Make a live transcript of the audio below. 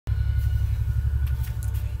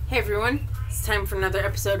Hey everyone, it's time for another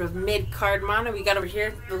episode of Mid-Card Mana. We got over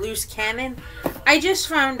here the loose cannon. I just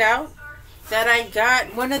found out that I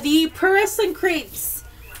got one of the pro wrestling crates.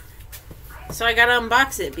 So I gotta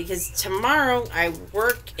unbox it because tomorrow I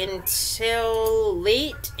work until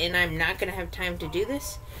late and I'm not gonna have time to do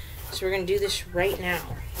this. So we're gonna do this right now.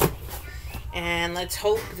 And let's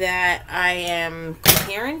hope that I am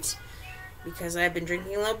coherent because I've been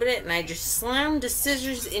drinking a little bit and I just slammed the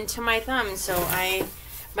scissors into my thumb, so I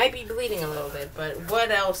might be bleeding a little bit, but what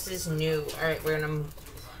else is new? Alright, we're gonna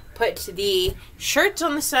put the shirts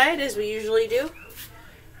on the side as we usually do.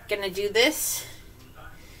 Gonna do this.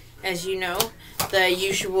 As you know, the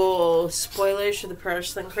usual spoilers for the Pro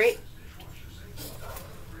Wrestling Crate.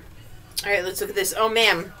 Alright, let's look at this. Oh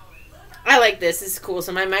man, I like this. This is cool.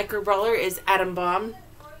 So my micro brawler is Atom Bomb.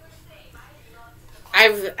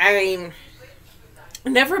 I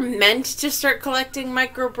never meant to start collecting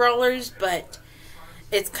micro brawlers, but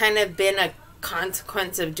it's kind of been a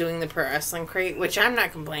consequence of doing the Pro Wrestling Crate, which I'm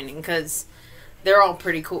not complaining because they're all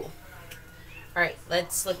pretty cool. Alright,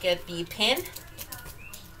 let's look at the pin.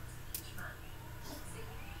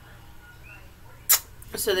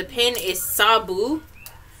 So the pin is Sabu,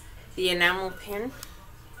 the enamel pin,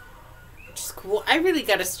 which is cool. I really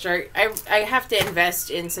gotta start. I have to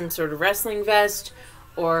invest in some sort of wrestling vest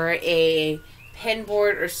or a pin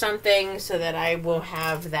board or something so that I will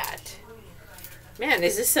have that. Man,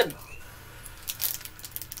 is this a...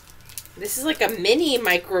 This is like a mini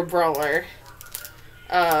micro brawler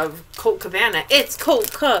of Colt Cabana. It's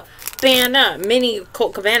Colt Cabana, mini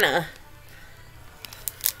Colt Cabana.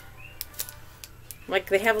 Like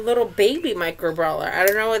they have a little baby micro brawler. I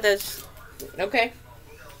don't know what that's... Okay.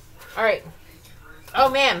 Alright.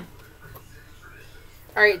 Oh man.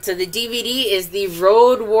 Alright, so the DVD is the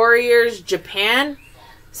Road Warriors Japan.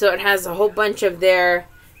 So it has a whole bunch of their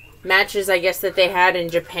matches, I guess, that they had in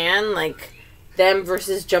Japan, like them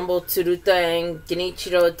versus Jumbo Tsuruta and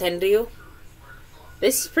Genichiro Tenryu.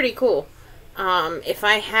 This is pretty cool. If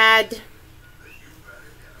I had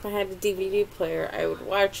a DVD player, I would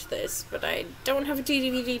watch this, but I don't have a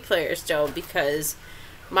DVD player still because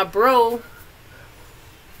my bro,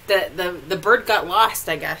 the bird got lost,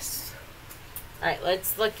 I guess. Alright,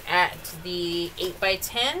 let's look at the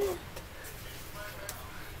 8x10.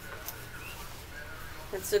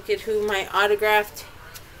 Let's look at who my autographed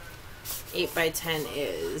 8x10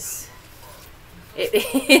 is. It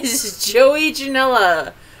is Joey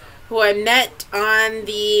Janela, who I met on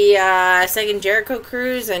the second Jericho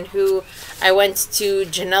cruise and who I went to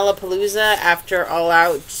Janela Palooza after All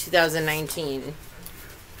Out 2019.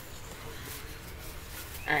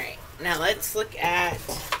 Alright, now let's look at...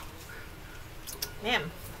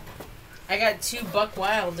 Man, I got 2 Buck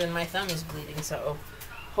Wild and my thumb is bleeding, so...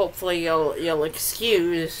 Hopefully you'll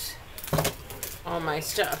excuse all my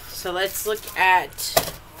stuff. So let's look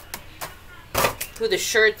at who the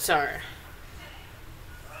shirts are.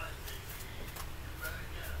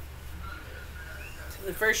 So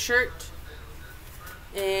the first shirt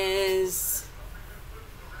is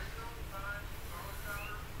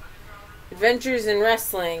Adventures in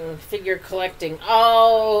Wrestling Figure Collecting.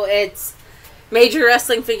 Oh, it's Major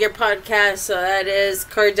Wrestling Figure Podcast, so that is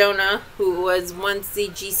Cardona, who was once the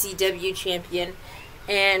GCW champion,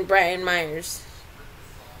 and Brian Myers,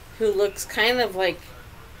 who looks kind of like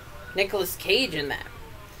Nicolas Cage in that.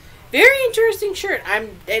 Very interesting shirt. I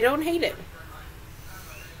don't hate it.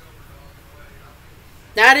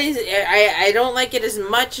 That is, I don't like it as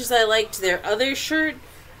much as I liked their other shirt,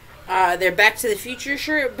 their Back to the Future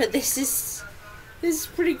shirt, but this is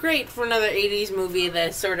pretty great for another 80s movie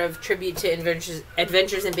that's sort of tribute to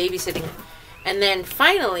Adventures in Babysitting. And then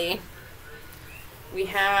finally, we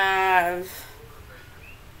have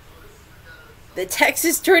the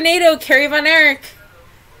Texas Tornado, Kerry Von Erich.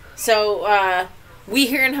 So, we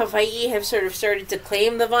here in Hawaii have sort of started to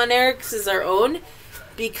claim the Von Erichs as our own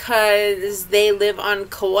because they live on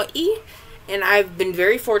Kauai. And I've been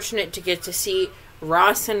very fortunate to get to see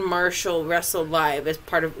Ross and Marshall wrestle live as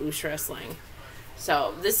part of Oos Wrestling.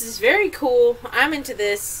 So, this is very cool. I'm into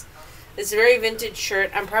this. It's a very vintage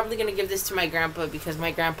shirt. I'm probably going to give this to my grandpa because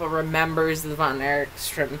my grandpa remembers the Von Erichs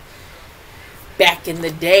from back in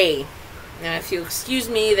the day. Now, if you'll excuse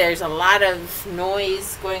me, there's a lot of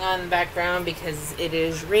noise going on in the background because it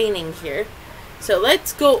is raining here. So,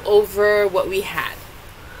 let's go over what we had.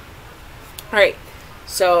 Alright,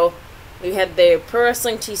 so we had the Pro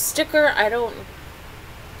Wrestling Tee sticker. I don't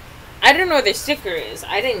know what the sticker is.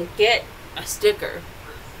 I didn't get a sticker.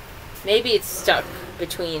 Maybe it's stuck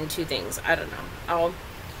between two things. I don't know. I'll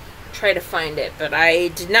try to find it, but I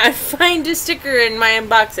did not find a sticker in my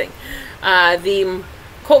unboxing. The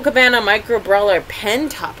Colt Cabana Micro Brawler pen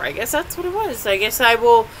topper. I guess that's what it was. I guess I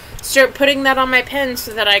will start putting that on my pen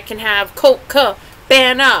so that I can have Colt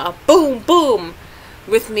Cabana boom boom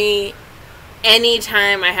with me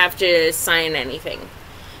anytime I have to sign anything.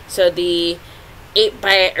 So the the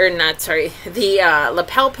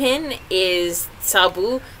lapel pin is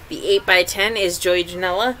Sabu. The 8x10 is Joey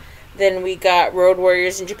Janela. Then we got Road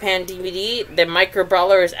Warriors in Japan DVD. The Micro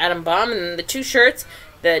Brawler is Adam Bomb. And then the 2 shirts,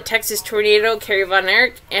 the Texas Tornado, Kerry Von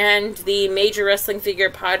Erich, and the Major Wrestling Figure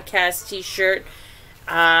Podcast t-shirt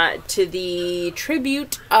to the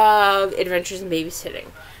tribute of Adventures in Babysitting.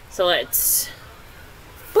 So let's...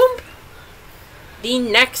 boom! The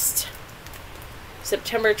next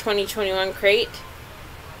September 2021 crate,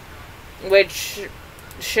 which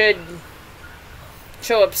should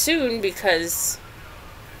show up soon because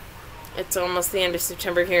it's almost the end of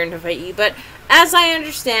September here in Hawaii. But as I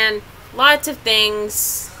understand, lots of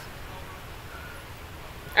things.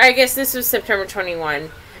 I guess this was September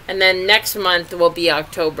 21, and then next month will be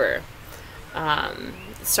October.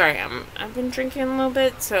 Sorry, I've been drinking a little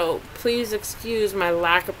bit, so please excuse my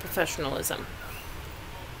lack of professionalism.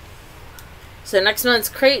 So next month's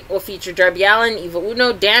crate will feature Darby Allin, Evil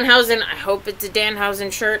Uno, Danhausen. I hope it's a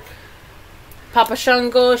Danhausen shirt. Papa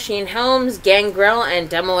Shango, Sheen Helms, Gangrel, and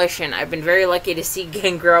Demolition. I've been very lucky to see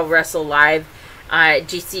Gangrel wrestle live at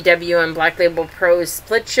GCW and Black Label Pro's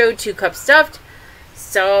Split Show, 2 Cup Stuffed.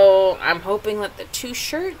 So I'm hoping that the 2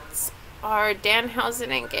 shirts are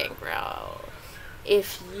Danhausen and Gangrel.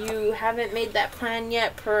 If you haven't made that plan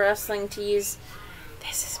yet, Pro Wrestling Tees,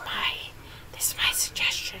 this is my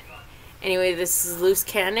suggestion. Anyway, this is Loose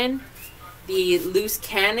Cannon. The Loose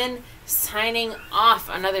Cannon signing off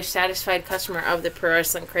another satisfied customer of the Pro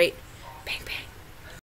Wrestling Crate. Bang, bang.